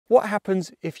What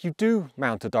happens if you do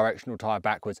mount a directional tyre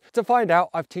backwards? To find out,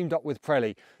 I've teamed up with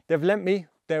Pirelli. They've lent me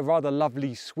their rather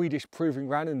lovely Swedish proving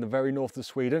ground in the very north of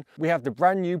Sweden. We have the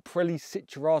brand new Pirelli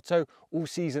Cinturato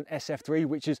all-season SF3,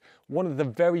 which is one of the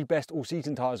very best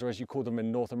all-season tyres, or as you call them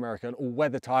in North America, an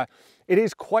all-weather tyre. It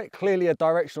is quite clearly a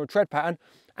directional tread pattern,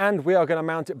 and we are going to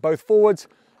mount it both forwards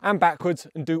and backwards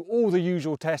and do all the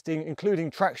usual testing,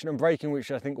 including traction and braking,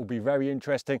 which I think will be very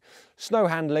interesting, snow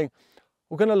handling.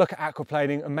 We're going to look at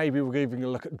aquaplaning, and maybe we're even going to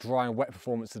look at dry and wet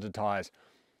performance of the tyres.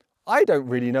 I don't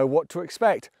really know what to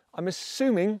expect. I'm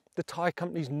assuming the tyre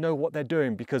companies know what they're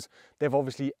doing because they've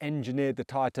obviously engineered the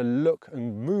tyre to look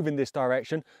and move in this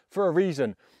direction for a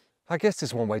reason. I guess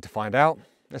there's one way to find out.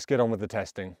 Let's get on with the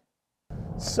testing.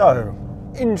 So,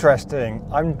 interesting.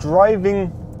 I'm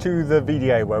driving to the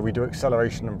VDA where we do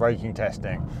acceleration and braking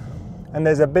testing. And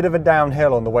there's a bit of a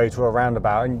downhill on the way to a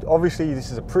roundabout, and obviously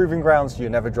this is a proving ground, so you're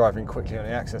never driving quickly on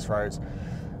the access roads.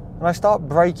 And I start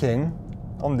braking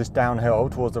on this downhill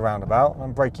towards the roundabout, and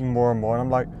I'm braking more and more, and I'm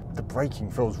like, the braking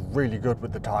feels really good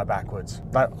with the tyre backwards.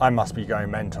 I must be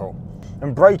going mental.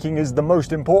 And braking is the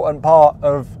most important part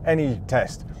of any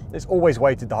test. It's always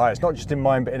weighted the highest, not just in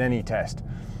mine, but in any test.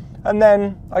 And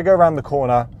then I go around the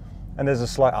corner, and there's a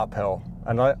slight uphill,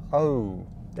 and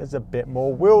there's a bit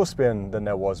more wheel spin than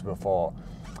there was before.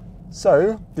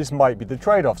 So this might be the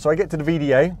trade-off. So I get to the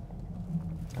VDA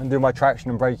and do my traction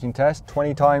and braking test,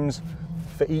 20 times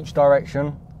for each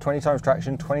direction, 20 times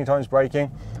traction, 20 times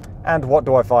braking. And what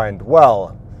do I find?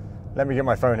 Well, let me get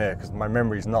my phone here because my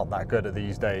memory's not that good at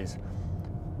these days.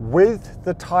 With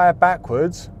the tyre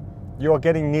backwards, you're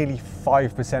getting nearly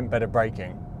 5% better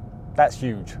braking. That's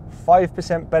huge.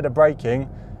 5% better braking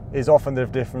is often the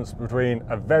difference between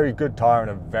a very good tyre and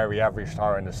a very average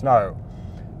tyre in the snow.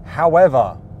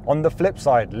 However, on the flip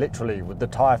side, literally with the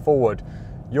tyre forward,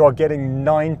 you are getting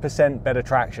 9% better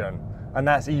traction, and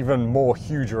that's even more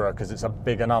huger because it's a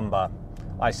bigger number.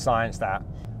 I scienced that.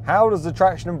 How does the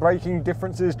traction and braking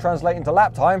differences translate into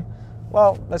lap time?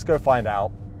 Well, let's go find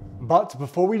out. But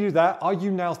before we do that, are you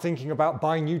now thinking about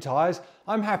buying new tyres?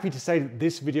 I'm happy to say that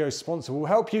this video's sponsor will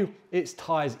help you. It's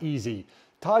Tyres Easy.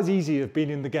 Tyres Easy have been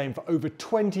in the game for over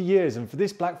 20 years, and for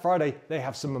this Black Friday, they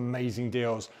have some amazing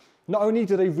deals. Not only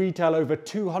do they retail over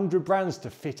 200 brands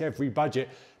to fit every budget,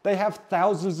 they have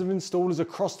thousands of installers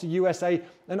across the USA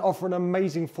and offer an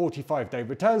amazing 45-day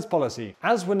returns policy.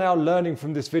 As we're now learning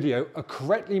from this video, a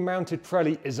correctly mounted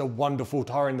Pirelli is a wonderful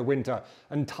tyre in the winter,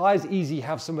 and Tyres Easy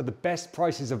have some of the best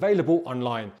prices available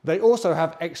online. They also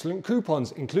have excellent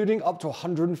coupons, including up to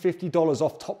 $150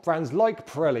 off top brands like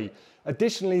Pirelli.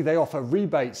 Additionally, they offer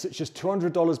rebates such as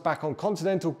 $200 back on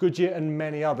Continental, Goodyear, and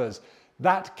many others.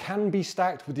 That can be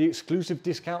stacked with the exclusive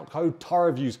discount code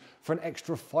TYREREVIEWS for an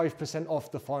extra 5%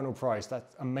 off the final price.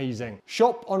 That's amazing.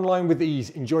 Shop online with ease,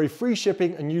 enjoy free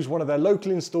shipping, and use one of their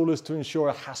local installers to ensure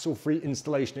a hassle-free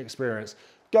installation experience.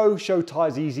 Go show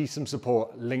Tyres Easy some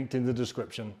support, linked in the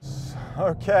description.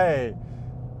 Okay,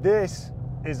 this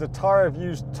is a Tyre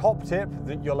Reviews top tip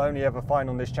that you'll only ever find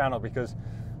on this channel because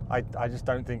I just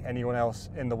don't think anyone else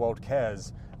in the world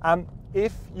cares.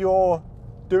 If you're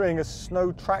doing a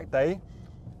snow track day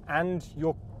and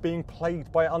you're being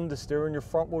plagued by understeer in your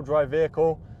front wheel drive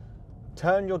vehicle,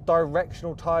 turn your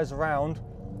directional tyres around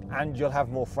and you'll have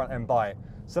more front end bite.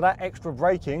 So that extra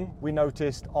braking we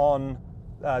noticed on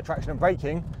traction and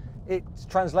braking, it's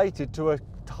translated to a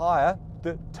tyre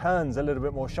that turns a little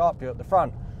bit more sharply at the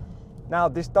front. Now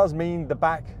this does mean the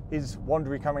back is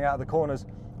wandery coming out of the corners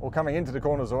or coming into the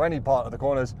corners or any part of the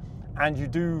corners, and you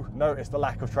do notice the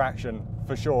lack of traction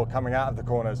for sure coming out of the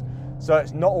corners. So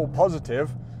it's not all positive,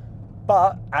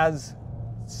 but as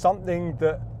something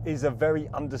that is a very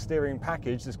understeering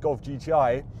package, this Golf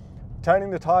GTI,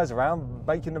 turning the tyres around,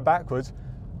 making them backwards,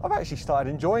 I've actually started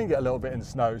enjoying it a little bit in the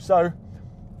snow. So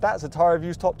that's a Tyre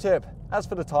Reviews top tip. As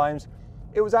for the times,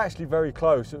 it was actually very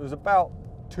close. It was about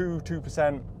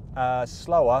 2%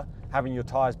 slower having your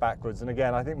tyres backwards. And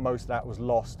again, I think most of that was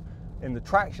lost in the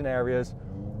traction areas.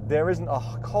 There isn't a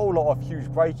whole lot of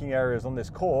huge braking areas on this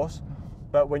course,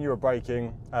 but when you were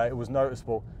braking, it was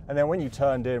noticeable. And then when you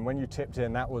turned in, when you tipped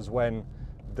in, that was when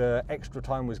the extra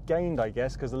time was gained, I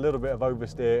guess, because a little bit of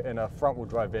oversteer in a front wheel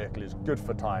drive vehicle is good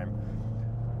for time.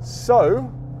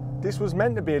 So this was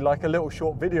meant to be like a little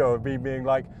short video of me being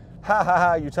like, ha ha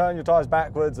ha, you turn your tyres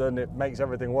backwards and it makes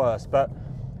everything worse. But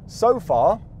so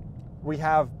far, we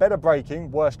have better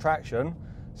braking, worse traction,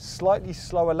 slightly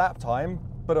slower lap time,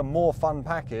 but a more fun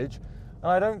package.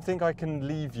 And I don't think I can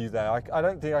leave you there. I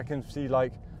don't think I can see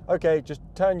like, okay, just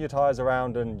turn your tyres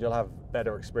around and you'll have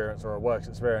better experience or a worse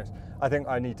experience. I think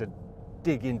I need to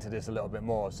dig into this a little bit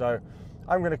more. So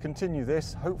I'm going to continue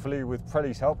this, hopefully with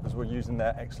Pirelli's help, because we're using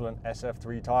their excellent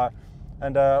SF3 tyre,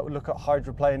 and look at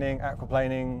hydroplaning,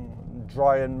 aquaplaning,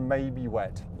 dry and maybe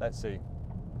wet. Let's see.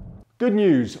 Good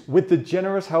news, with the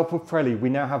generous help of Pirelli, we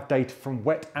now have data from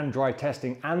wet and dry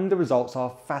testing, and the results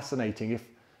are fascinating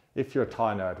if you're a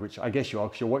tyre nerd, which I guess you are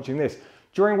because you're watching this.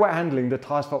 During wet handling, the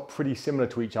tyres felt pretty similar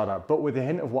to each other, but with a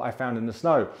hint of what I found in the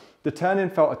snow. The turn-in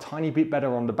felt a tiny bit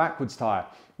better on the backwards tyre.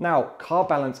 Now, car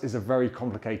balance is a very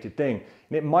complicated thing,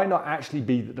 and it might not actually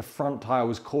be that the front tyre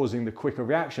was causing the quicker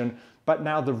reaction, but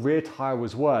now the rear tyre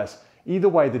was worse. Either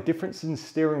way, the difference in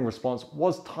steering response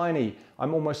was tiny.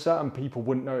 I'm almost certain people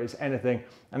wouldn't notice anything,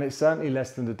 and it's certainly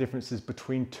less than the differences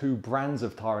between two brands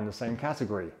of tyre in the same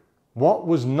category. What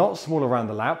was not small around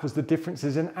the lap was the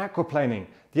differences in aquaplaning.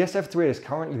 The SF3 is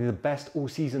currently the best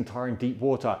all-season tyre in deep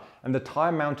water, and the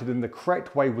tyre mounted in the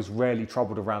correct way was rarely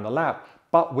troubled around the lap.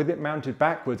 But with it mounted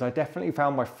backwards, I definitely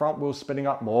found my front wheels spinning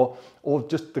up more, or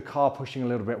just the car pushing a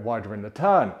little bit wider in the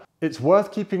turn. It's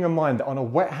worth keeping in mind that on a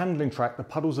wet handling track, the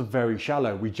puddles are very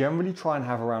shallow. We generally try and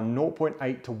have around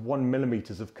 0.8 to 1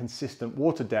 millimeters of consistent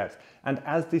water depth. And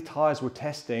as the tyres we're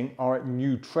testing are at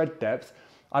new tread depth,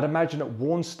 I'd imagine at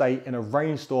worn state in a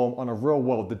rainstorm on a real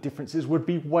world, the differences would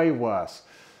be way worse.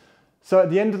 So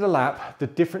at the end of the lap, the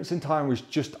difference in time was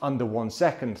just under 1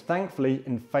 second, thankfully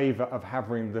in favour of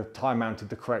having the tyre mounted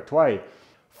the correct way.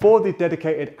 For the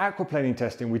dedicated aquaplaning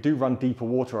testing, we do run deeper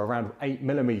water around 8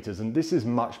 millimeters, and this is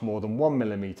much more than 1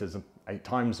 millimeters, 8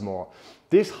 times more.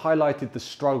 This highlighted the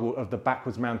struggle of the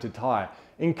backwards mounted tyre.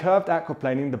 In curved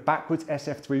aquaplaning, the backwards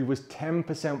SF3 was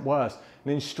 10% worse,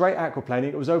 and in straight aquaplaning,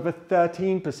 it was over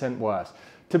 13% worse.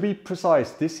 To be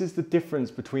precise, this is the difference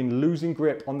between losing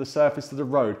grip on the surface of the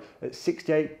road at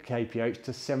 68 kph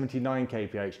to 79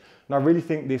 kph. And I really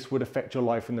think this would affect your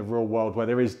life in the real world where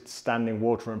there is standing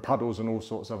water and puddles and all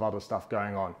sorts of other stuff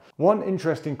going on. One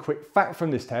interesting quick fact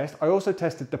from this test, I also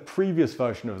tested the previous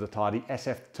version of the tyre, the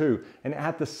SF2, and it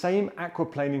had the same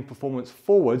aquaplaning performance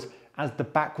forwards as the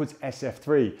backwards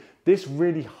SF3. This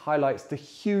really highlights the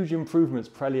huge improvements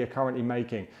Pirelli are currently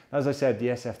making. As I said, the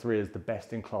SF3 is the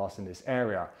best in class in this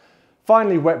area.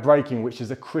 Finally, wet braking, which is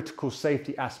a critical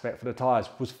safety aspect for the tyres,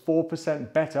 was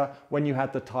 4% better when you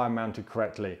had the tyre mounted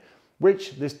correctly.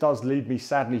 Which, this does lead me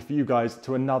sadly for you guys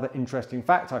to another interesting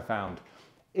fact I found.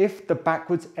 If the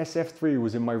backwards SF3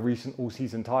 was in my recent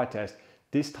all-season tyre test,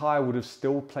 this tyre would have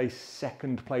still placed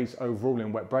second place overall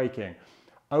in wet braking,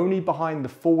 only behind the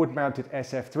forward-mounted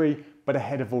SF3, but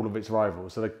ahead of all of its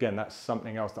rivals. So again, that's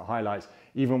something else that highlights,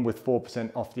 even with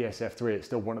 4% off the SF3, it's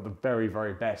still one of the very,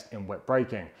 very best in wet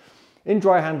braking. In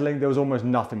dry handling, there was almost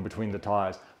nothing between the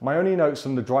tyres. My only notes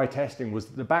from the dry testing was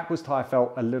that the backwards tyre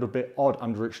felt a little bit odd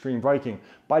under extreme braking,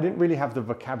 but I didn't really have the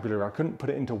vocabulary. I couldn't put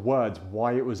it into words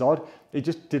why it was odd. It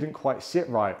just didn't quite sit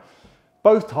right.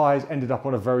 Both tyres ended up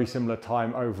on a very similar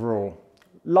time overall.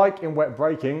 Like in wet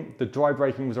braking, the dry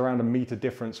braking was around a metre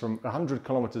difference from 100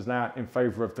 kilometers an hour in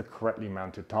favour of the correctly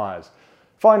mounted tyres.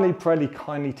 Finally, Pirelli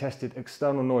kindly tested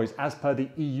external noise as per the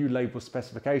EU label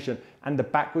specification, and the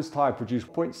backwards tyre produced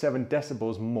 0.7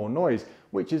 decibels more noise,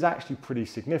 which is actually pretty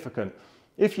significant.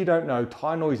 If you don't know,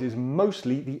 tyre noise is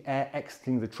mostly the air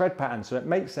exiting the tread pattern, so it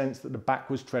makes sense that the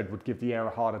backwards tread would give the air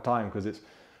a harder time because it's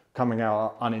coming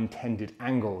out at unintended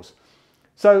angles.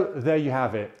 So there you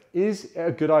have it. Is it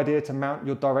a good idea to mount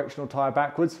your directional tyre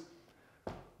backwards?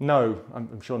 No,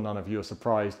 I'm sure none of you are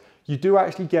surprised. You do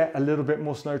actually get a little bit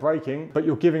more snow braking, but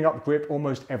you're giving up grip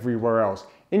almost everywhere else.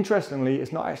 Interestingly,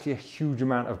 it's not actually a huge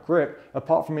amount of grip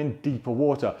apart from in deeper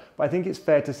water, but I think it's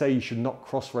fair to say you should not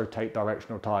cross-rotate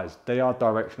directional tyres. They are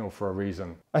directional for a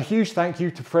reason. A huge thank you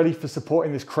to Pirelli for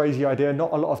supporting this crazy idea.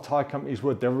 Not a lot of tyre companies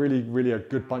would. They're really a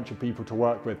good bunch of people to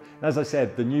work with. And as I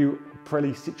said, the new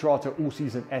Pirelli Cinturato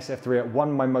all-season SF3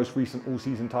 won my most recent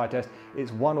all-season tyre test.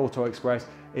 It's won Auto Express.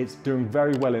 It's doing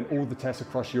very well in all the tests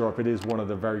across Europe. It is one of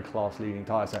the very class-leading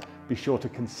tyres, so be sure to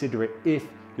consider it if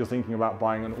you're thinking about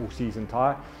buying an all-season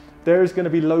tyre. There is going to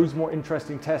be loads more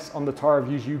interesting tests on the Tyre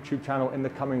Reviews YouTube channel in the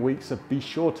coming weeks, so be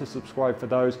sure to subscribe for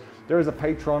those. There is a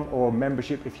Patreon or a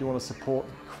membership if you want to support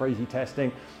crazy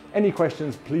testing. Any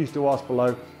questions, please do ask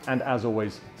below, and as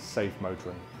always, safe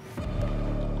motoring.